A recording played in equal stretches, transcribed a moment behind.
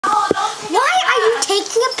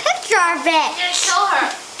picture of it. I'm gonna show her.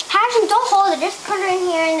 Harrison, don't hold it. Just put it in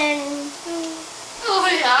here and then... Oh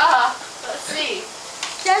yeah. Let's see.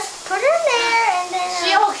 Just put it in there and then... Is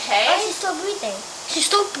she okay? Oh, she's still breathing. She's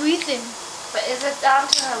still breathing. But is it down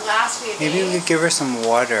to her last few days? Maybe we could give her some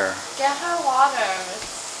water. Get her water.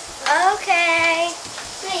 Okay.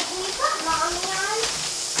 Wait, can you put mommy on?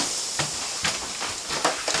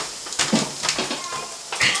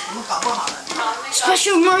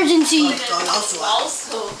 Special emergency. 老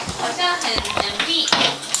鼠好像很密。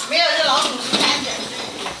没有，这老鼠是干的。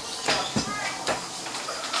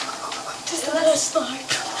 Just the last slide.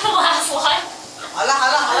 Last one. 好了，好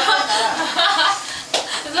了，好了，快点了。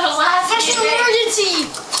 The last Special emergency.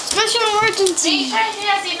 Special emergency. Make sure she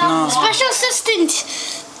has enough No. water. Special assistant.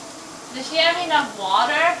 Does she have enough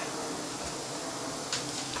water?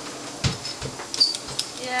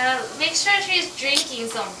 Yeah, make sure she's drinking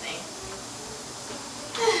something.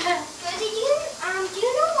 But do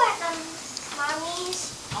you know what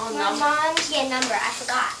mommy's Oh, my number. mom's number? I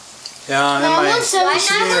forgot. Yeah, No, never mind. one seven. You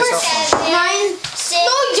should do yourself one. Mine.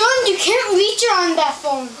 No, John, you can't reach her on that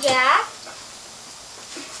phone. Yeah.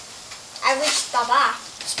 I reached Baba.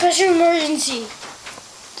 Special emergency.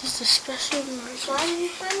 This is a special emergency.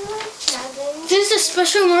 117. This is a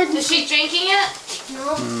special Is emergency. she drinking it?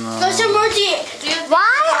 No. No. Special emergency. Dude, Why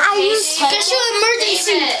are you Special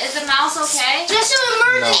emergency. David, is the mouse okay? Special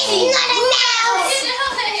emergency. No. not a mouse?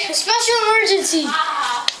 Special emergency.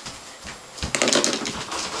 Ah.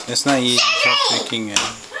 It's not easy. Stop drinking it.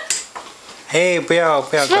 Hey, 不要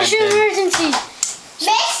Special 关灯。 emergency.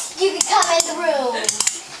 Miss, you can come in the room.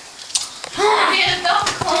 David, don't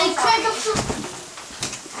close. Craig up.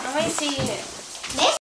 Let me see it.